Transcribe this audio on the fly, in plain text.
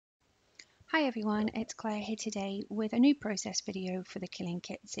Hi everyone, it's Claire here today with a new process video for the Killing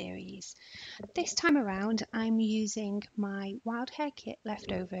Kit series. This time around I'm using my wild hair kit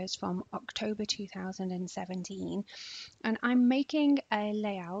leftovers from October 2017 and I'm making a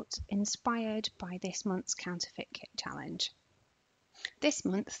layout inspired by this month's Counterfeit Kit challenge. This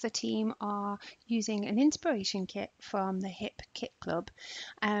month the team are using an inspiration kit from the Hip Kit Club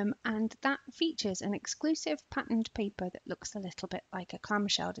and that features an exclusive patterned paper that looks a little bit like a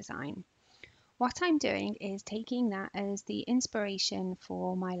clamshell design. What I'm doing is taking that as the inspiration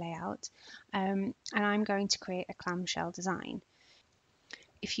for my layout and I'm going to create a clamshell design.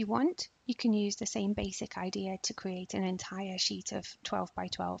 If you want, you can use the same basic idea to create an entire sheet of 12 by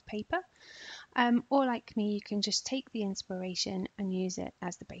 12 paper, or like me, you can just take the inspiration and use it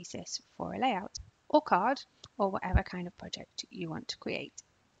as the basis for a layout or card or whatever kind of project you want to create.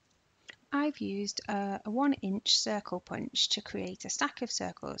 I've used a 1-inch circle punch to create a stack of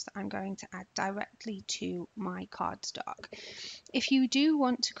circles that I'm going to add directly to my cardstock. If you do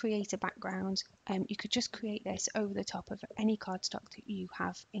want to create a background, you could just create this over the top of any cardstock that you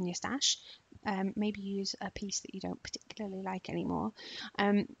have in your stash. Maybe use a piece that you don't particularly like anymore.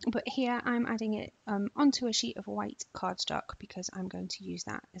 But here I'm adding it onto a sheet of white cardstock because I'm going to use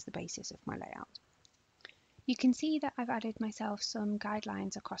that as the basis of my layout. You can see that I've added myself some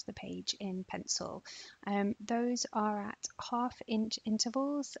guidelines across the page in pencil. Those are at 1/2 inch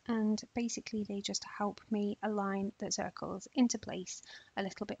intervals and basically they just help me align the circles into place a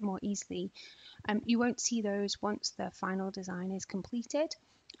little bit more easily. You won't see those once the final design is completed.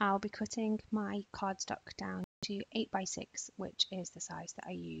 I'll be cutting my cardstock down to 8 by 6, which is the size that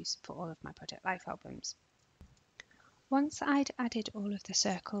I use for all of my project life albums. Once I'd added all of the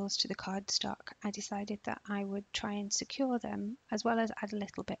circles to the cardstock, I decided that I would try and secure them as well as add a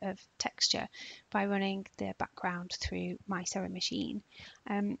little bit of texture by running the background through my sewing machine.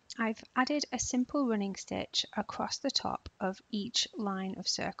 I've added a simple running stitch across the top of each line of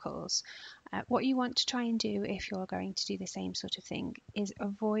circles. What you want to try and do if you're going to do the same sort of thing is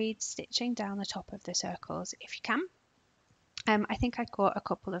avoid stitching down the top of the circles if you can. I think I caught a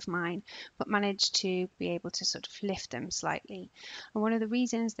couple of mine, but managed to be able to sort of lift them slightly. And one of the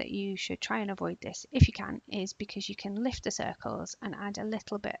reasons that you should try and avoid this, if you can, is because you can lift the circles and add a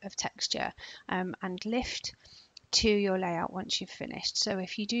little bit of texture and lift to your layout once you've finished. So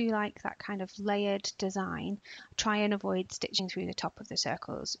if you do like that kind of layered design, try and avoid stitching through the top of the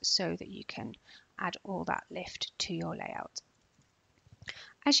circles so that you can add all that lift to your layout.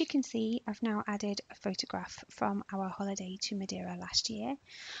 As you can see, I've now added a photograph from our holiday to Madeira last year,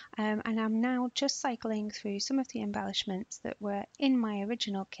 and I'm now just cycling through some of the embellishments that were in my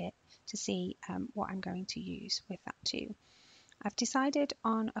original kit to see what I'm going to use with that too. I've decided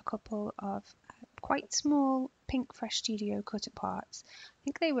on a couple of quite small Pink Fresh Studio cut aparts. I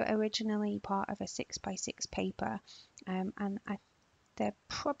think they were originally part of a 6 by 6 paper, and they're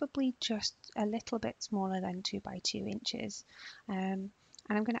probably just a little bit smaller than 2 by 2 inches.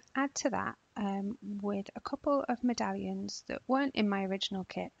 And I'm going to add to that with a couple of medallions that weren't in my original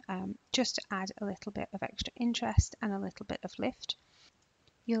kit, just to add a little bit of extra interest and a little bit of lift.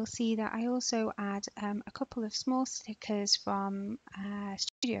 You'll see that I also add a couple of small stickers from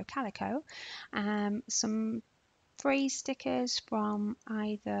Studio Calico, some phrase stickers from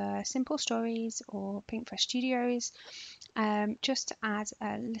either Simple Stories or Pink Fresh Studios, just to add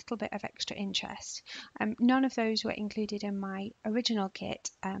a little bit of extra interest. None of those were included in my original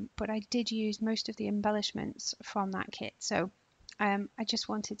kit, but I did use most of the embellishments from that kit, so I just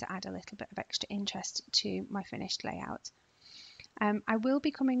wanted to add a little bit of extra interest to my finished layout. I will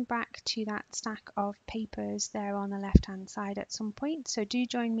be coming back to that stack of papers there on the left hand side at some point, so do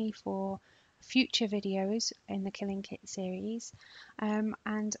join me for future videos in the Killing Kit series,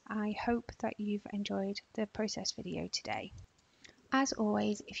 and I hope that you've enjoyed the process video today. As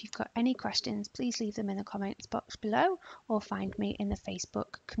always, if you've got any questions, please leave them in the comments box below or find me in the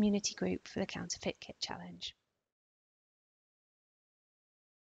Facebook community group for the Counterfeit Kit Challenge.